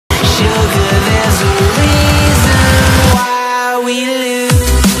there's a reason why we lose.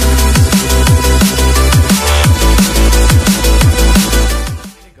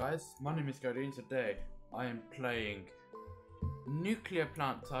 Hey guys, my name is Cody and today I am playing Nuclear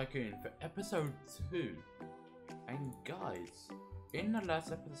Plant Tycoon for episode 2. And guys, in the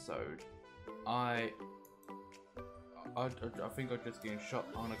last episode, I think I'm just getting shot.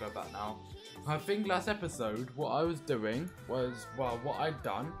 I'm gonna go back now. I think last episode, what I was doing was, well, what I'd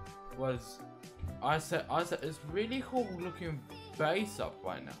done was, I said it's really cool looking base up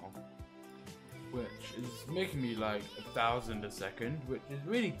right now, which is making me like 1,000 a second, which is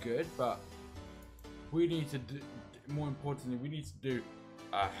really good. But we need to do, more importantly, we need to do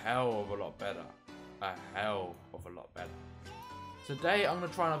a hell of a lot better. A hell of a lot better. Today I'm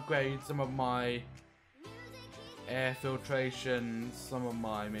gonna try and upgrade some of my air filtration, some of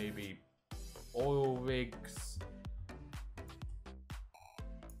my maybe oil rigs.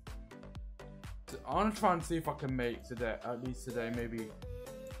 I'm gonna try and see if I can make today, at least today, maybe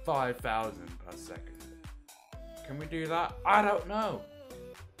 5,000 per second. Can we do that? I don't know.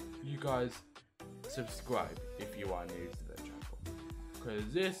 You guys subscribe if you are new to the channel,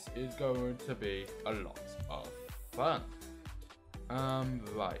 because this is going to be a lot of fun.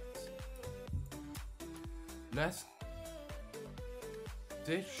 Right. Let's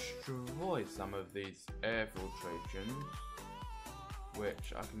destroy some of these air filtrations,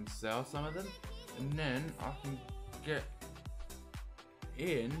 which I can sell some of them, and then I can get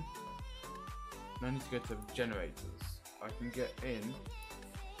in. No, I need to go to generators. I can get in.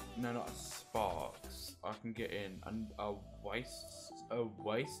 No, not sparks. I can get in a waste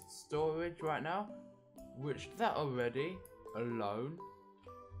storage right now, which that already alone.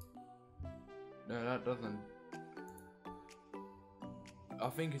 No, that doesn't. I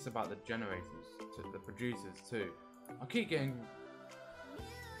think it's about the generators, the producers too. I keep getting.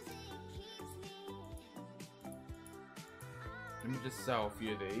 Let me just sell a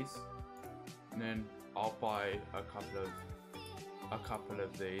few of these, and then I'll buy a couple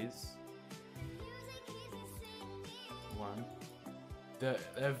of these. One.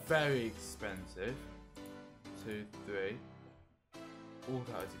 They're very expensive. 2, 3. All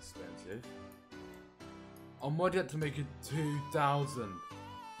that is expensive. I'm ready to make it 2,000.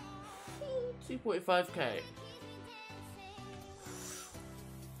 2.5k.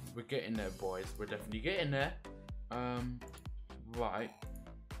 We're getting there, boys. We're definitely getting there. Right.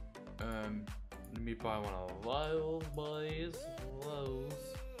 Let me buy one of those, boys.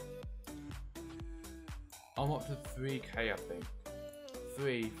 Those. I'm up to 3k, I think.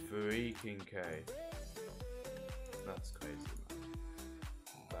 3 freaking k. That's crazy, man.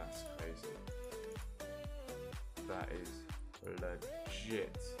 That's crazy. That is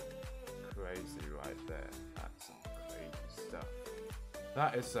legit crazy right there. That's some crazy stuff.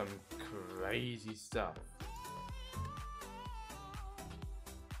 That is some crazy stuff.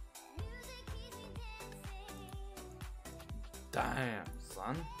 Damn,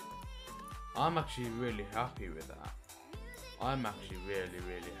 son. I'm actually really happy with that. I'm actually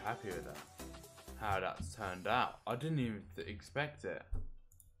really happy with that. How that's turned out. I didn't even expect it.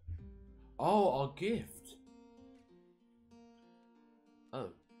 Oh, our gift.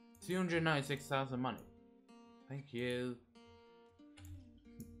 Oh, 296,000 money. Thank you.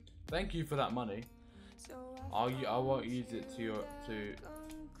 Thank you for that money. I won't use it to.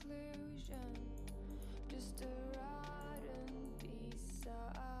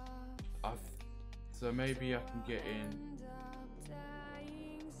 So maybe I can get in.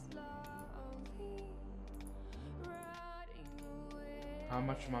 How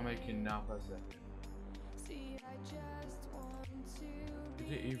much am I making now per second?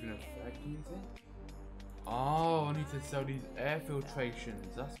 Did it even affect anything? Oh, I need to sell these air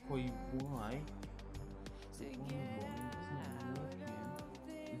filtrations. That's probably why.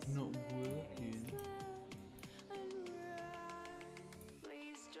 It's not working.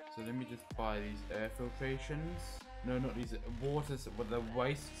 So let me just buy these air filtrations. No, not these water, but the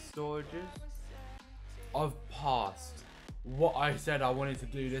waste storages. I've passed what I said I wanted to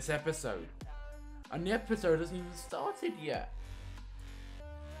do this episode, and the episode hasn't even started yet.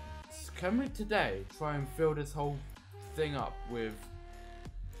 Can we today try and fill this whole thing up with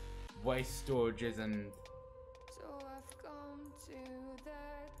waste storages and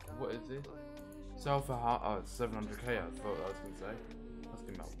what is it? Sell for how? Oh, it's 700k. I thought I was gonna say. I was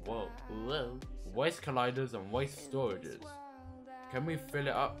thinking about whoa, waste colliders and waste storages. Can we fill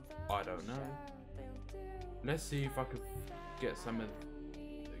it up? I don't know. Let's see if I could get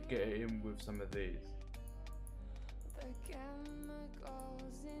it in with some of these.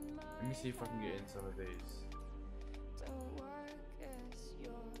 Let me see if I can get in some of these.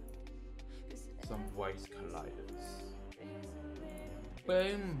 some waste colliders.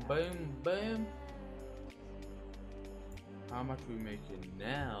 Boom, boom, boom. How much are we making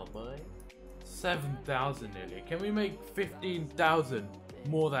now, boy? 7,000 nearly. Can we make 15,000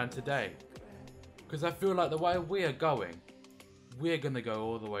 more than today? Because I feel like the way we are going, we're gonna go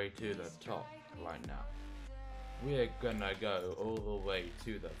all the way to the top right now. We're gonna go all the way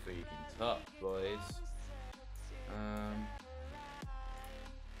to the freaking top, boys.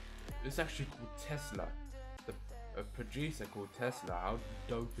 It's actually called Tesla. A producer called Tesla. How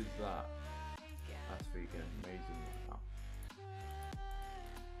dope is that? That's freaking amazing. Wow.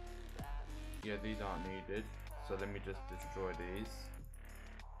 Yeah, these aren't needed. So let me just destroy these.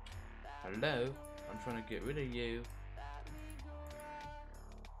 Hello? I'm trying to get rid of you.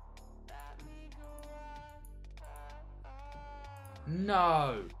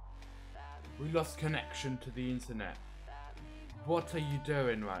 No! We lost connection to the internet. What are you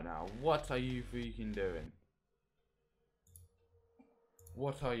doing right now? What are you freaking doing?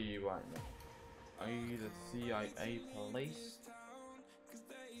 What are you right now? Are you the CIA police?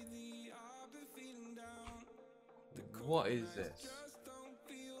 What is this?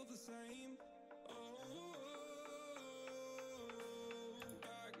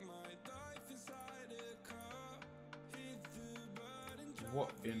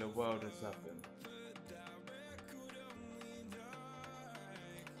 What in the world has happened?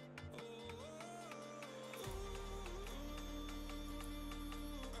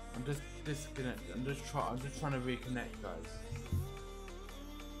 I'm just disconnected. I'm just trying to reconnect, guys.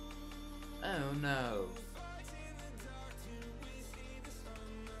 Oh no.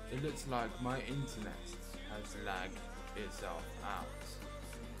 It looks like my internet has lagged itself out.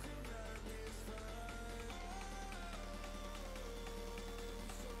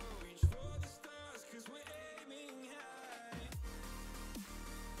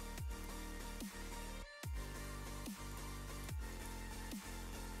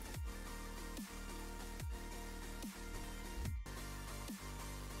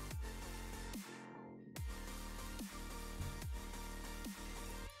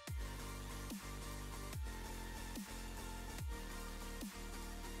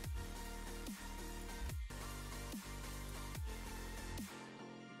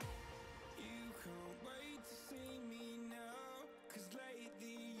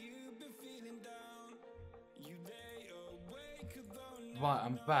 Right,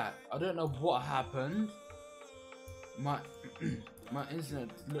 I'm back. I don't know what happened. My my internet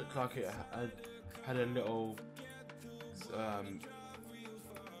looked like it had a little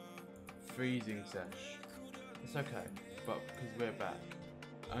freezing sesh. It's okay, but because we're back.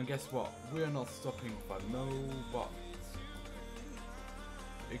 And guess what? We're not stopping for nobody.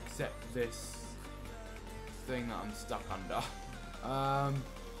 Except this thing that I'm stuck under.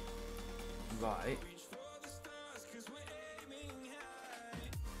 Right.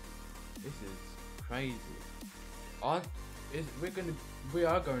 This is crazy. We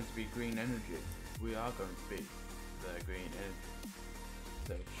are going to be green energy. We are going to be the green energy.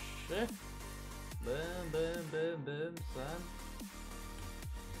 So shift. Boom, boom, boom, boom, son.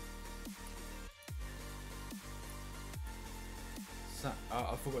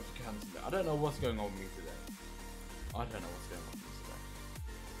 I forgot to cancel it. I don't know what's going on with me today. I don't know what's going on with me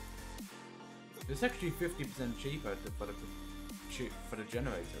today. It's actually 50% cheaper for the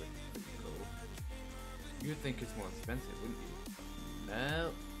generator. It's pretty cool. You'd think it's more expensive, wouldn't you?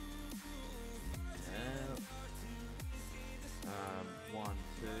 No. No. 1,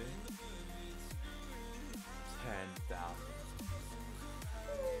 2. 10,000.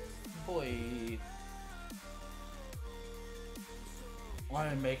 Boy. I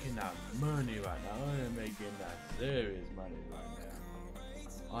am making that money right now. I am making that serious money right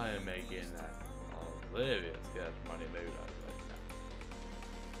now. I am making that serious cash money right now.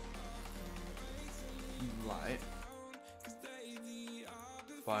 Right.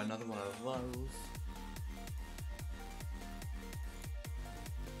 Buy another one of those.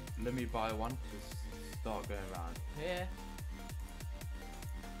 Let me buy one to start going around here.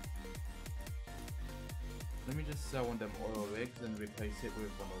 Let me just sell one of them oil rigs and replace it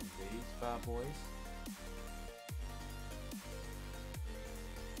with one of these bad boys.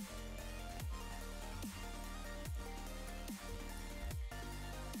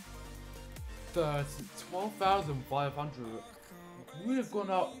 $12,500. We've gone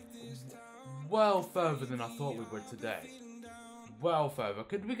up well further than I thought we would today. Well further.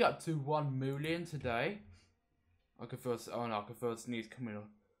 Could we get to 1 million today? I can feel. Oh no! I can feel a sneeze coming on.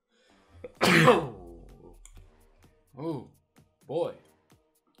 Oh boy!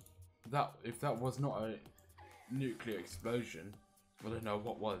 If that was not a nuclear explosion, I don't know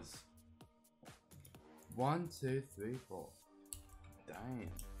what was. 1, 2, 3, 4.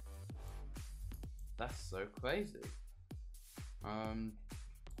 Damn. That's so crazy.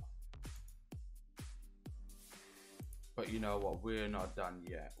 But you know what? We're not done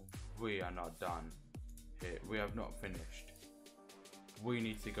yet. We are not done here. We have not finished. We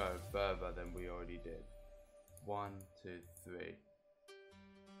need to go further than we already did. 1, 2, 3.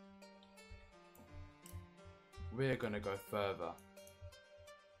 We're gonna go further.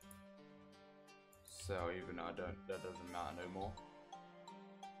 So even though that doesn't matter no more.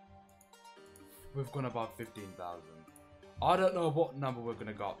 We've gone above 15,000. I don't know what number we're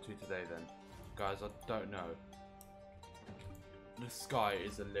gonna go up to today then. Guys, I don't know. The sky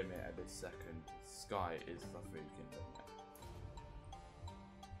is the limit at this second. The sky is the freaking limit.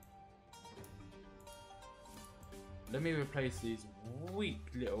 Let me replace these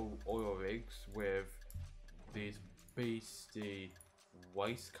weak little oil rigs with these beastie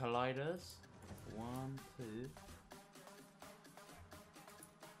waste colliders. 1, 2.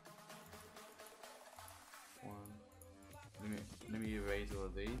 Let me erase all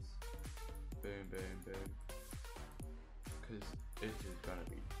of these. Boom, boom, boom. Because this is gonna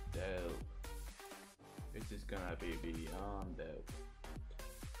be dope. This is gonna be beyond dope.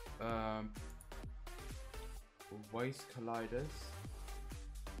 Waste colliders.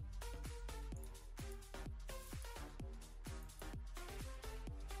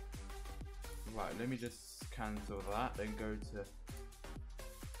 Right, let me just cancel that, then go to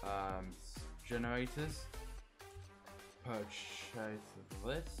generators. Purchase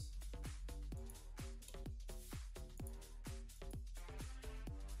this.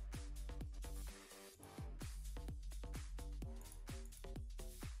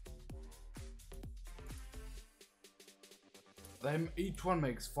 Each one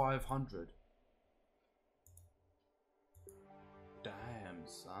makes 500. Damn,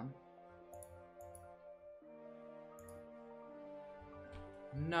 son.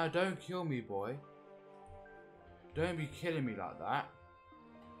 No, don't kill me, boy. Don't be killing me like that.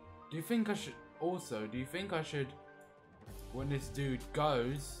 Do you think I should... Also, do you think I should... When this dude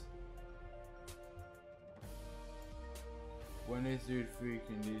goes... When this dude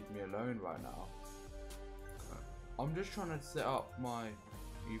freaking leaves me alone right now... I'm just trying to set up my...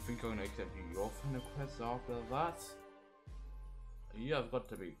 You think I'm going to accept your friend request after that? You have got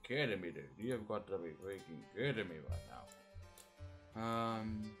to be kidding me, dude. You have got to be freaking kidding me right now.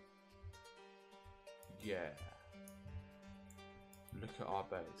 Yeah. Look at our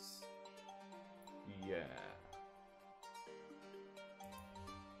base. Yeah.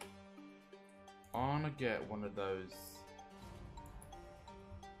 I wanna get one of those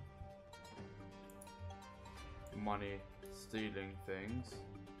money stealing things.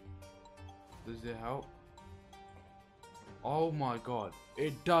 Does it help? Oh my god,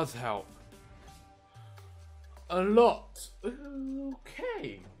 it does help. A lot.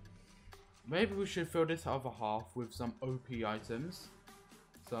 Okay. Maybe we should fill this other half with some OP items.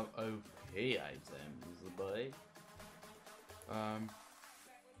 Some OP items, boy.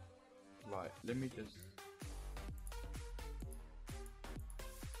 Right, let me just...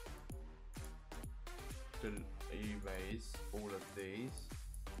 erase all of these.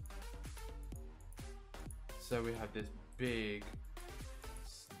 So we have this big...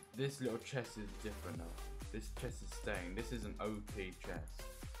 This little chest is different now. This chest is staying. This is an OP chest.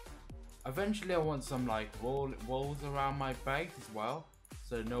 Eventually I want some like walls around my base as well,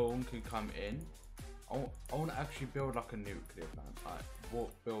 so no one can come in. I want to actually build like a nuclear plant, like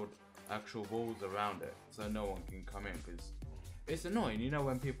build actual walls around it, so no one can come in, because it's annoying, you know,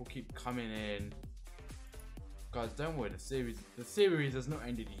 when people keep coming in. Guys, don't worry, the series has not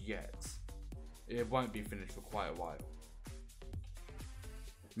ended yet. It won't be finished for quite a while.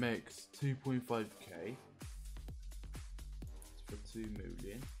 Makes 2.5k. It's for 2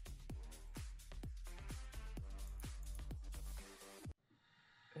 million.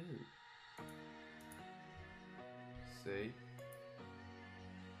 Oh. See?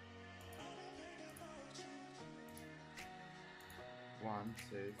 One,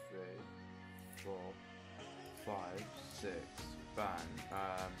 2, 3, 4, 5, 6. Bang.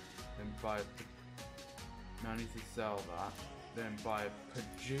 Then buy. Now I need to sell that. Then buy a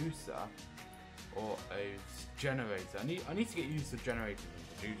producer or a generator. I need to get used to generators and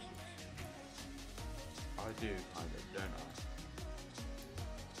producers. I do, kind of, don't I?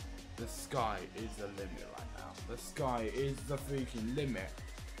 The sky is the limit right now. The sky is the freaking limit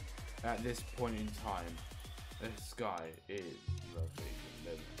at this point in time. The sky is the freaking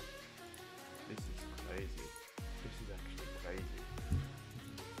limit. This is crazy. This is actually crazy.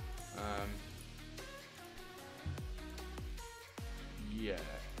 Yeah.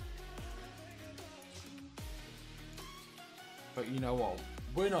 But you know what?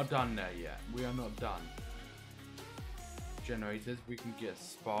 We're not done there yet. We are not done. Generators. We can get a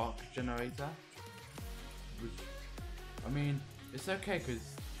spark generator. Which, I mean, it's okay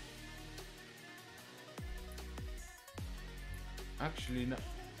because... Actually, no.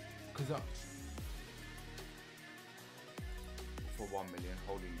 Because for 1 million,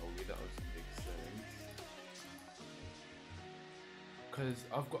 holy moly, that was a big savings. Because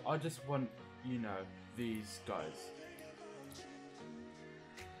I just want, you know, these guys.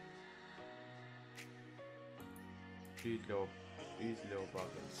 These little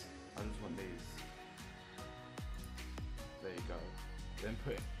buggers. I just want these. There you go. Then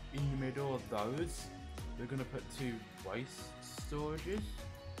put in the middle of those. We're gonna put 2 waste storages.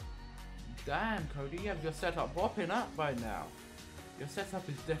 Damn, Cody, you have your setup popping up right now. Your setup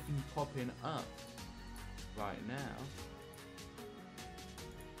is definitely popping up right now.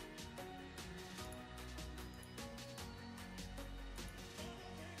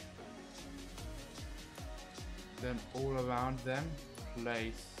 Then all around them,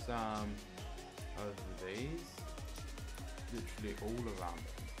 place some of these. Literally all around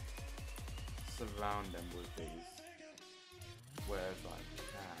them. Surround them with these. Wherever I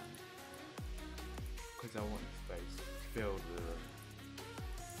can. Because I want the space filled with them.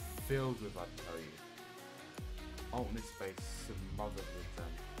 Filled with, I tell you. I want this space smothered with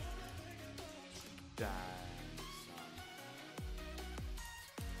them. Damn, son.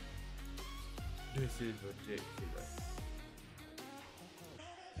 This is ridiculous.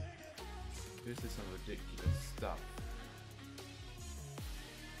 This is some ridiculous stuff.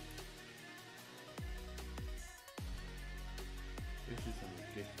 This is some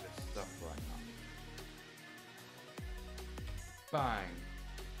ridiculous stuff right now. Bang!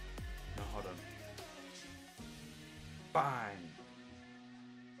 No, hold on. Bang!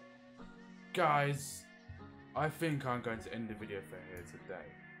 Guys, I think I'm going to end the video for here today.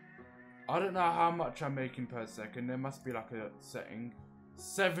 I don't know how much I'm making per second. There must be like a setting.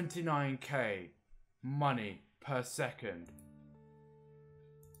 79k money per second.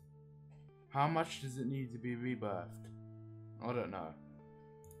 How much does it need to be rebirthed? I don't know.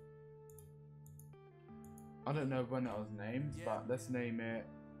 I don't know when it was named, but let's name it.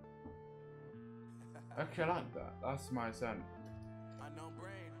 Okay, I like that. That's my son. Unknown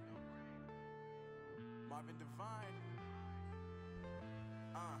brain. Marvin Divine.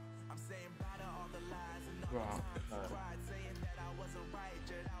 I'm saying bye to all the lies and all the times you cried, saying that I wasn't right,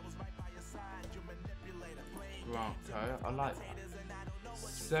 yet I was right by your side. You manipulator, playing I like that.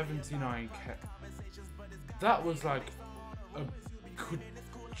 79k. That was like a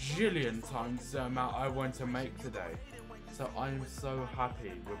bajillion times the amount I want to make today. So I am so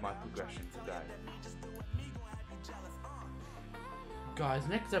happy with my progression today. Guys,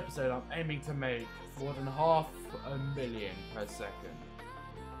 next episode I'm aiming to make more than 500,000 per second.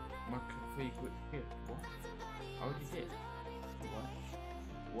 My config hit. What? I already hit.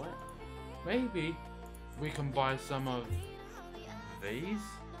 What? Maybe we can buy some of these.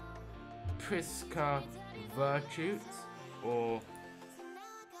 Priska Virtute or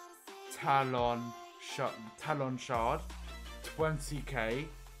Talon Shard. 20k.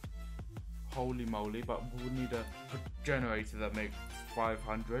 Holy moly, but we'll need a generator that makes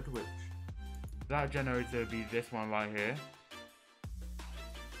 500, which that generator would be this one right here.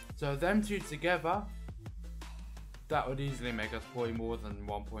 So them two together, that would easily make us probably more than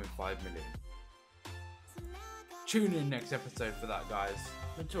 1.5 million. Tune in next episode for that, guys.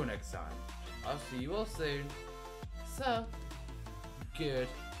 Until next time, I'll see you all soon. So, good.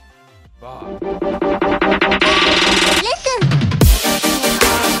 Bye. Listen.